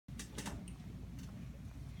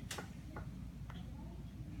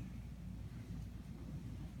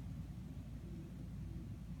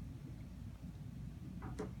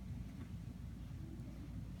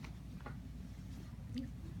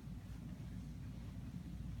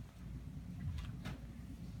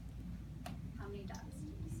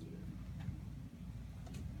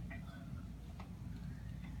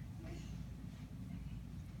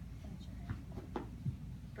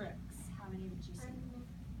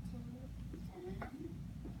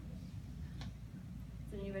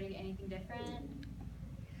defend?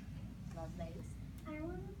 Lovelace. I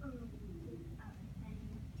want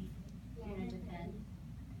You want to defend?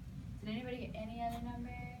 Did anybody get any other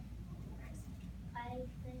number? I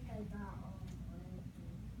think I got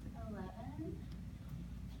 11.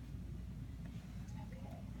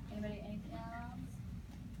 Okay. Anybody, anything else?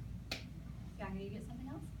 Bianca, you get something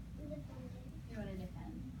else? You want to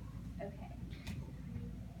defend? Okay.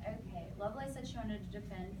 Okay. Lovelace said she wanted to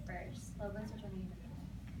defend first. Lovelace, which one are you defending?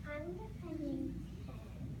 I'm defending 10.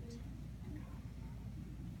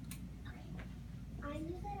 I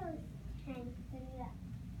knew that it was 10 because I knew that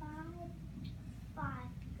 5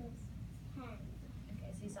 equals 10.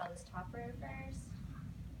 Okay, so you saw this top row first,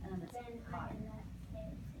 and then this Then I bottom. knew that there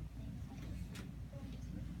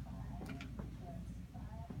was 5 plus 5,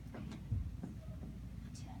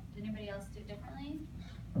 10. Did anybody else do it differently?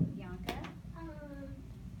 Bianca?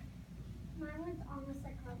 Mine was almost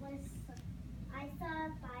like Loveless. I saw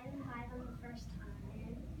 5 and 5 on the first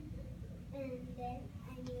time, and then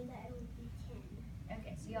I knew that it would be 10.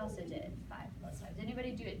 Okay, so you also did 5 plus 5. Did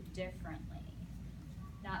anybody do it differently?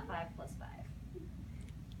 Not 5 plus 5.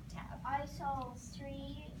 Tab. I saw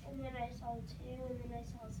 3, and then I saw 2, and then I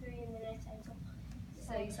saw 3, and then I saw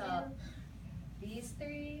So you saw these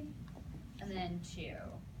 3, and then 2,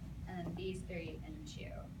 and then these 3 and 2.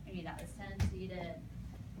 I knew that was 10, so you did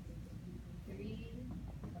 3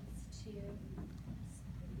 plus 2 plus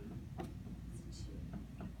 3 plus 2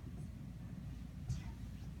 plus 10.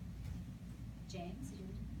 James, did you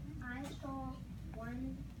do it? I saw 1,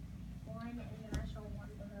 and then I saw 1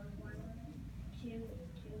 below 1, 2, 2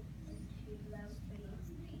 below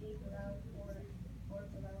 3 below 4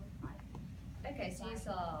 below 5. Okay, so you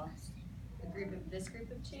saw a group of this group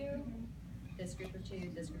of 2, this group of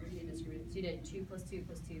 2, this group of 2, this group of 2. So you did 2 plus 2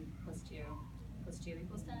 plus 2 plus 2 plus 2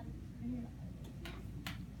 equals 10.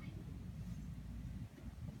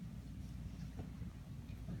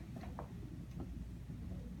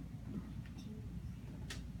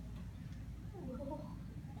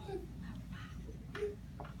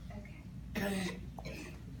 Okay.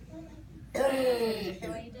 Is that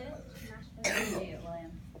what you did? What did you do,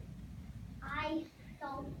 William? I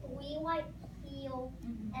saw 3 white heels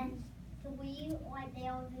and 3 white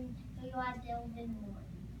tails and 3 white tails and 1.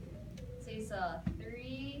 So you saw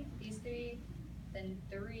 3, these 3, then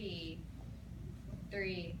 3,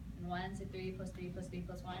 3, and 1. So 3 plus 3 plus 3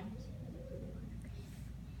 plus 1.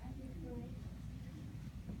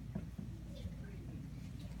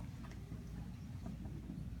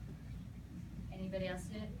 Anybody else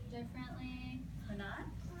do it differently or not?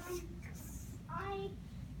 I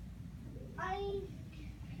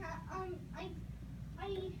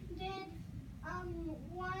did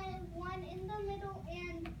one in the middle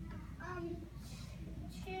and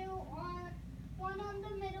 2 on 1 on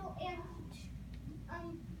the middle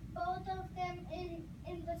and both of them in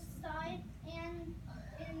the side and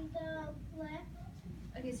in the left.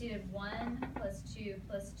 Okay, so you did 1 plus 2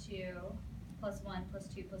 plus 2 plus 1 plus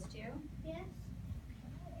 2 plus 2. Yes.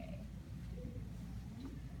 Okay.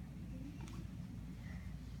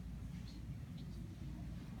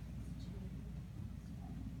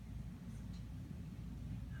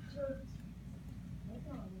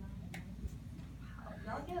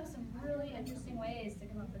 Wow, y'all have some really interesting ways to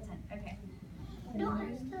come up with 10. Okay. No,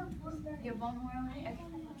 I still have You have one more already? Okay.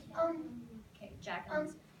 Okay,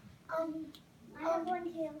 Jacqueline's. I have one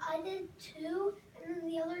too. I did 2, and then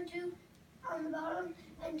the other 2 on the bottom,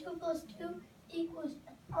 and 2 plus 2 equals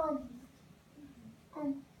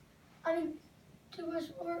 2 plus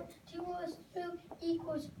 4. 2 plus 2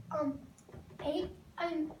 equals 8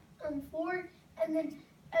 and 4, and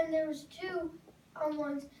there was 2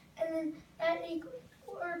 ones, and then that equals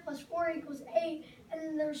 4 plus 4 equals 8, and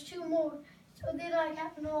then there's 2 more. So then I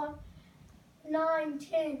counted off 9,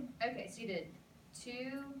 10. Okay, so you did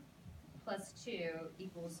 2 plus 2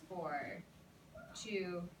 equals 4.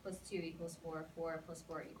 2 plus 2 equals 4. 4 plus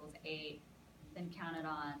 4 equals 8. Then counted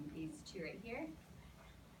on these 2 right here.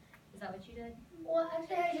 Is that what you did? Well,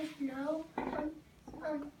 actually, I just know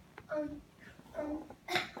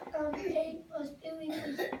 8 plus 2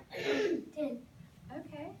 equals 10.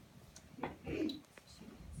 Okay. Okay,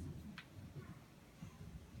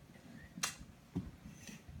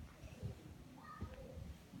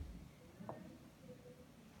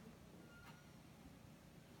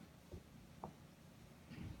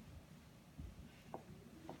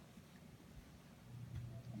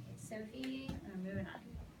 Sophie, I'm moving on.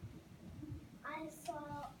 I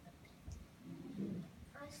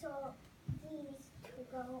saw these to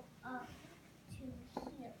go up to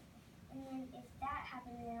here, and then if that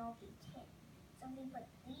happened, then it'll be 10. So we put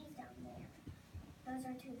these down there. Those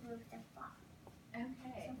are 2 groups of 5.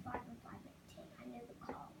 Okay. So 5 and 5 are I know the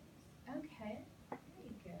columns. Okay,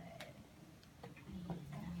 very good.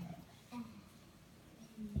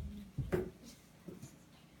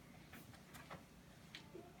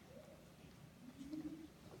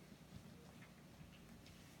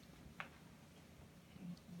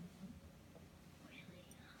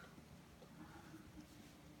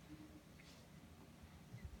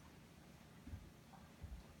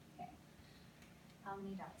 Okay. How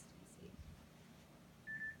many dots do you see?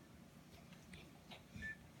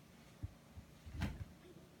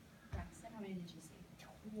 Braxton, how many did you see?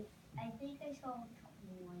 I think I saw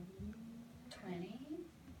 20. 20.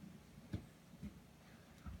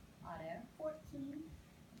 Otto? 14.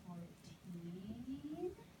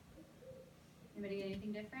 14. Anybody get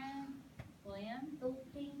anything different? William?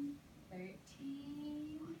 13.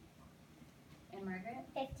 13. And Margaret?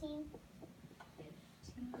 15.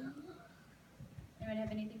 15. Anyone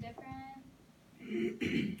have anything different?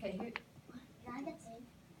 Okay, who? Can I defend?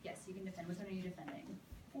 Yes, you can defend. Which one are you defending?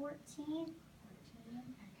 14. 14.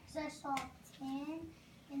 So I saw 10,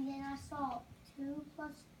 and then I saw 2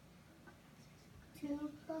 plus,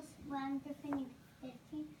 well, I'm defending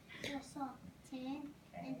 15. So I saw 10,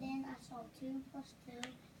 and then I saw 2 plus 2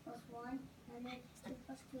 plus 1, and then 2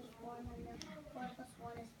 plus 2 is 4, and then 4 plus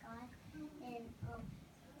 1 is 5,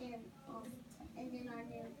 and then I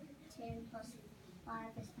knew 10 plus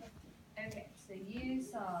 5 is 50. Okay, so you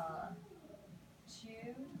saw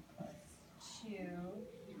 2 plus 2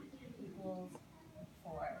 equals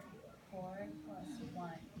 4. 4 plus 1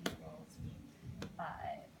 equals 5.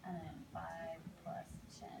 And then 5 plus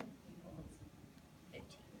 10 equals 15.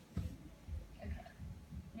 Okay.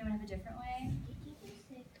 Anyone have a different way? Did you do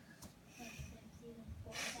 6 plus 6 equals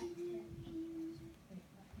 4?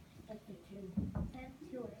 That's 2. That's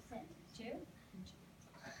 2 or 6. 2?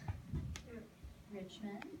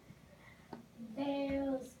 Richmond?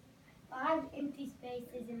 There's 5 empty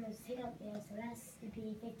spaces and there's 10 up there, so that's to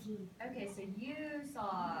be 15. Okay, so you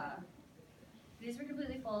saw, these were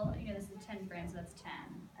completely full, you know, this is 10 frames, so that's 10.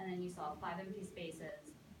 And then you saw 5 empty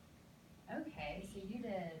spaces. Okay, so you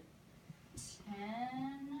did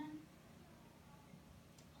 10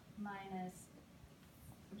 minus,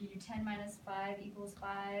 you do 10 minus 5 equals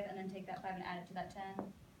 5, and then take that 5 and add it to that 10?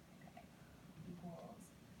 Okay, equals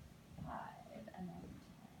 5, and then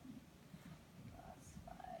 10 plus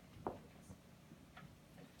 5 equals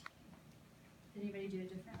 15. Did anybody do it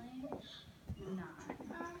differently? 9.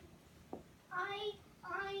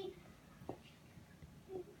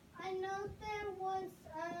 I know there was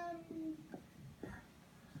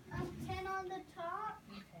 10 on the top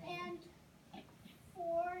Okay. and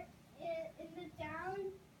 4 in the down,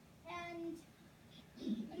 and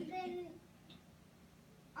then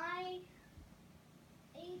I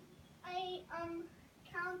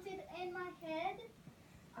counted in my head.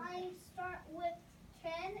 I start with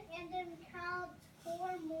 10 and then count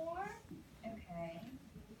 4 more. Okay.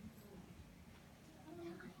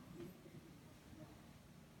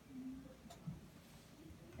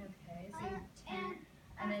 Okay, so you 10,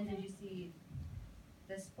 and then did you see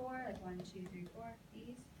this 4, like 1, 2, 3, 4,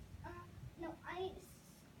 these? No, I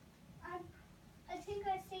think I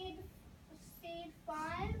stayed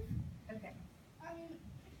 5. Okay.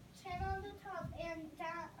 10 on the top and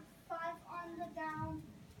down 5 on the down.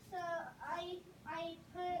 So I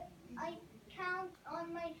count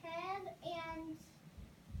on my head and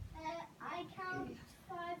I count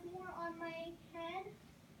 5 more on my head,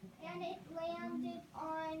 and it landed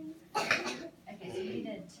on. Okay, so you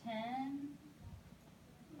did 10,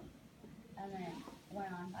 and then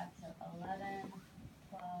went on 5, so 11,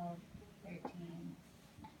 12, 13,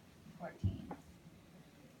 14,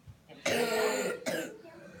 15.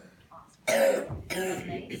 Awesome.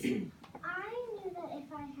 Nice. I knew that if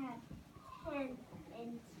I had 10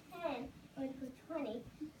 and 10, it would equal 20.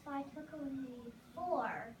 So I took away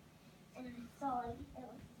 4, and I saw it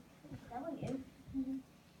was W.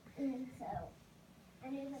 And so I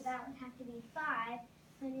knew that would have to be 5.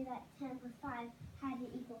 So I knew that 10 plus 5 had to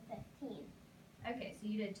equal 15. Okay, so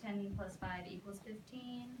you did 10 plus 5 equals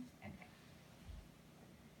 15. Okay.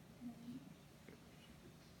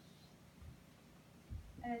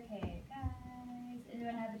 Okay, guys.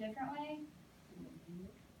 Anyone have a different way?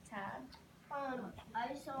 Tab?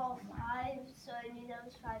 I saw 5, so I knew that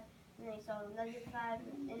was 5. And I saw another 5,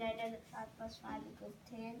 and I know that 5 plus 5 equals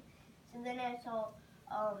 10. So then I saw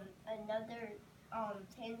another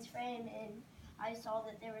tens frame, and I saw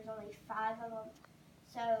that there was only 5 of them.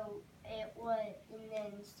 So it was, and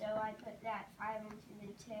then so I put that 5 into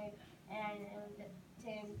the 10, and I know that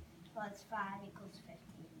 10 plus 5 equals 15.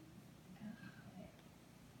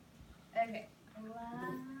 Okay. Last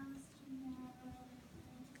one.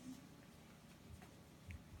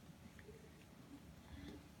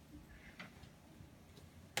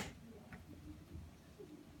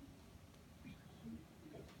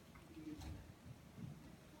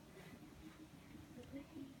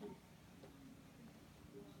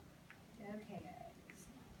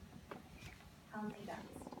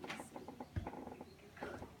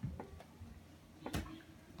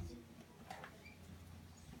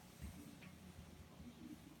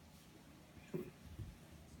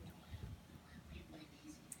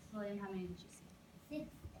 William, how many did you see?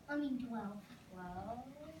 12. 12.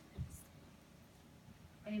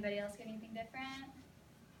 Anybody else get anything different?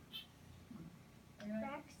 Anyone?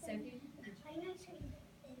 Braxton. Sophie? What did I'm not sure. you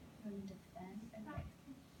want to defend? Okay.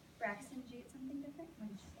 Braxton, did you get something different? What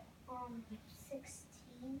did you get?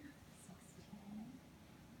 16. 16.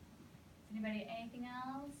 Anybody, anything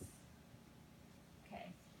else?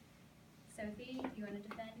 Okay. Sophie, do you want to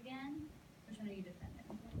defend again? Which one are you defending?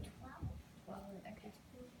 12. Okay.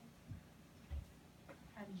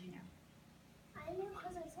 How did you know? I knew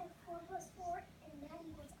because I said 4 plus 4, and that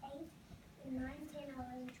equals 8, and 9, 10,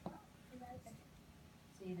 11, 12.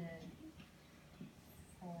 So you did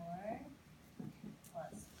 4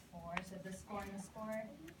 plus 4, so the score and the score,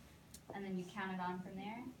 and then you counted on from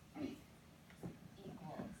there,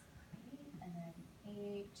 equals 8, and then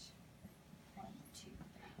 8, 1, 2,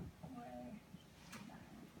 3, 4, 9,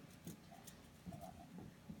 10, 11.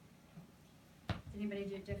 Did anybody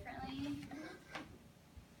do it differently?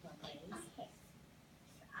 What ways? Okay.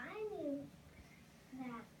 So I knew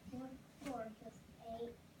that 4 plus 4 was 8,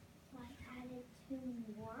 so I added 2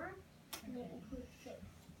 more, and it equals 16.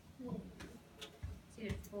 So you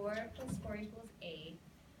did 4 plus 4 equals 8.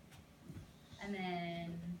 And then,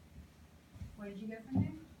 where did you go from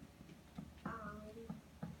there?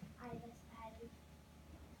 I just added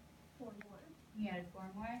 4 more. You added 4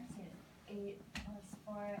 more. So you did 8 plus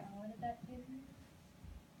 4, and what did that give you?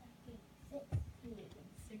 That gave 16.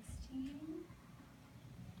 16.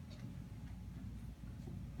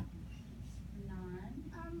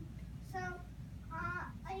 9. So,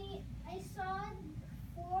 I saw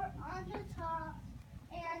 4 on the top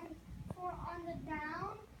and 4 on the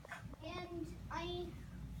down, and I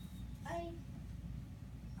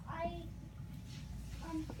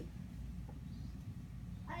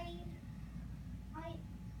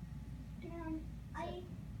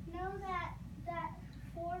know that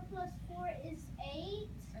 4 plus 4 is 8.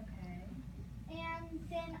 Okay. And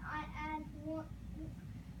then I add 1,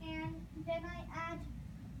 and then I add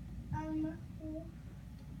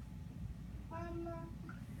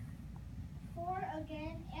 4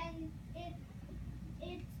 again, and it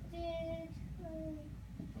did 4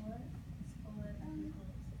 plus 4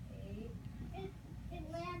 equals 8. it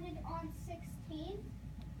landed on 16.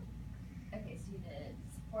 Okay, so you did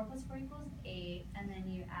 4 plus 4 equals 8, and then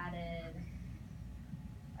you added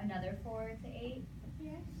another 4 to 8,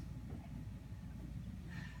 Yes.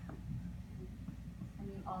 and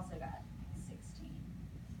you also got 16.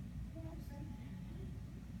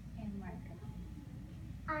 And Mark.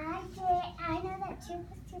 I know that 2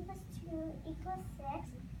 plus 2 plus 2 equals 6,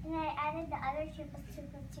 and I added the other 2 plus 2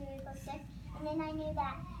 plus 2 equals 6, and then I knew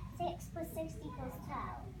that 6 plus 6 equals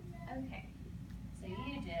 12. Okay, so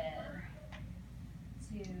you did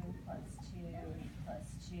 2 plus 2 plus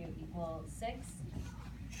 2 equals 6, and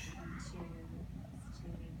 2 plus 2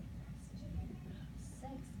 plus 2 equals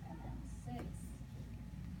 6, and then 6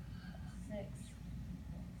 plus 6.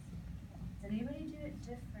 Did anybody do it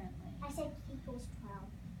differently? I said equals 12.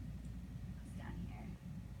 It's down here.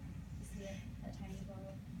 You see it? That tiny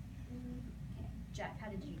little. Okay, Jack, how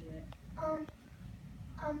did you do it?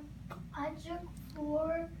 I took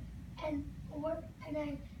 4 and 4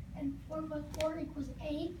 and 4 plus 4 equals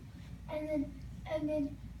 8, and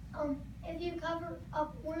then if you cover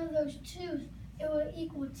up one of those 2's, it will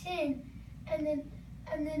equal 10, and then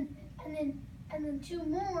 2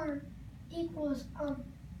 more equals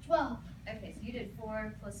 12. Okay, so you did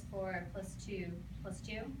 4 plus 4 plus 2 plus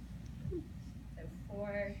 2. So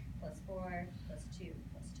 4 plus 4 plus 2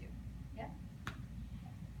 plus 2. Yeah?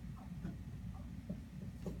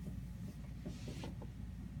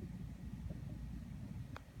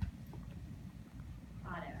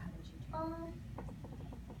 Otto, how did you do?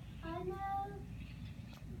 I know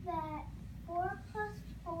that 4 plus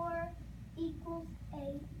 4 equals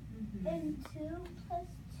 8, and 2 plus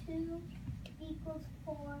 2 equals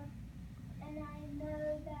 4, and I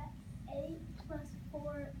know that 8 plus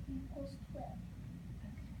 4 equals 12.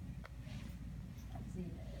 So you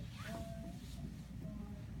did 4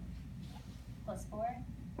 plus 4.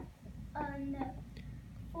 No.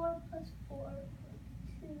 4 plus 4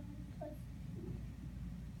 2 plus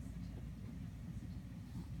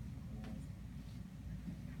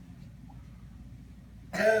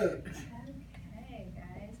 2. Okay,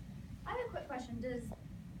 guys. I have a quick question. Does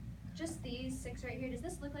just these 6 right here, does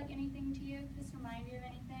this look like anything to you? Does this remind you of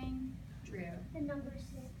anything? Drew. The number 6.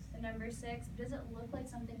 The number 6, does it look like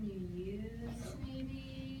something you use,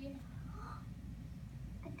 maybe?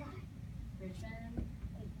 A die. Richmond?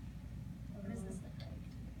 What does this look like?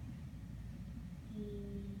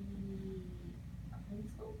 A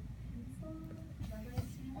pencil? Pencil? Is that what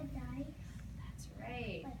it's A die. That's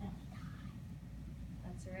right. Like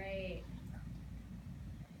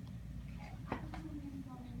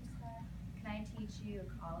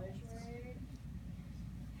word.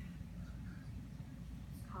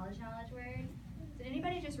 College knowledge word. Did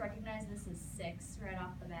anybody just recognize this as 6 right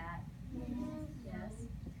off the bat? Yes?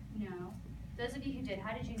 No? Those of you who did,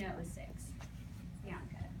 how did you know it was 6?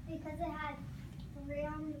 Bianca. Because it had three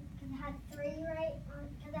on, right on,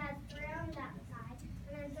 because it had 3 on that side,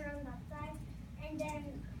 and then 3 on that side, and then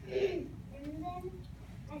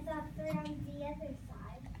I saw 3 on the other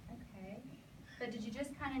side. Okay. But did you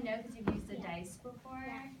just kind of know because you've used the dice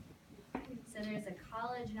before? So there's a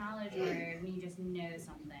college knowledge word when you just know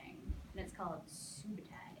something, and it's called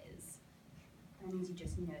subitize. That means you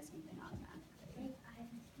just know something automatically.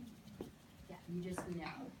 Yeah, you just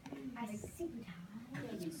know. I see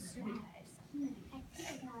You subitize something.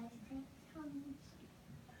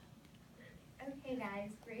 Okay,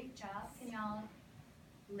 guys, great job. Can y'all,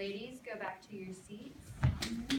 ladies, go back to your seats?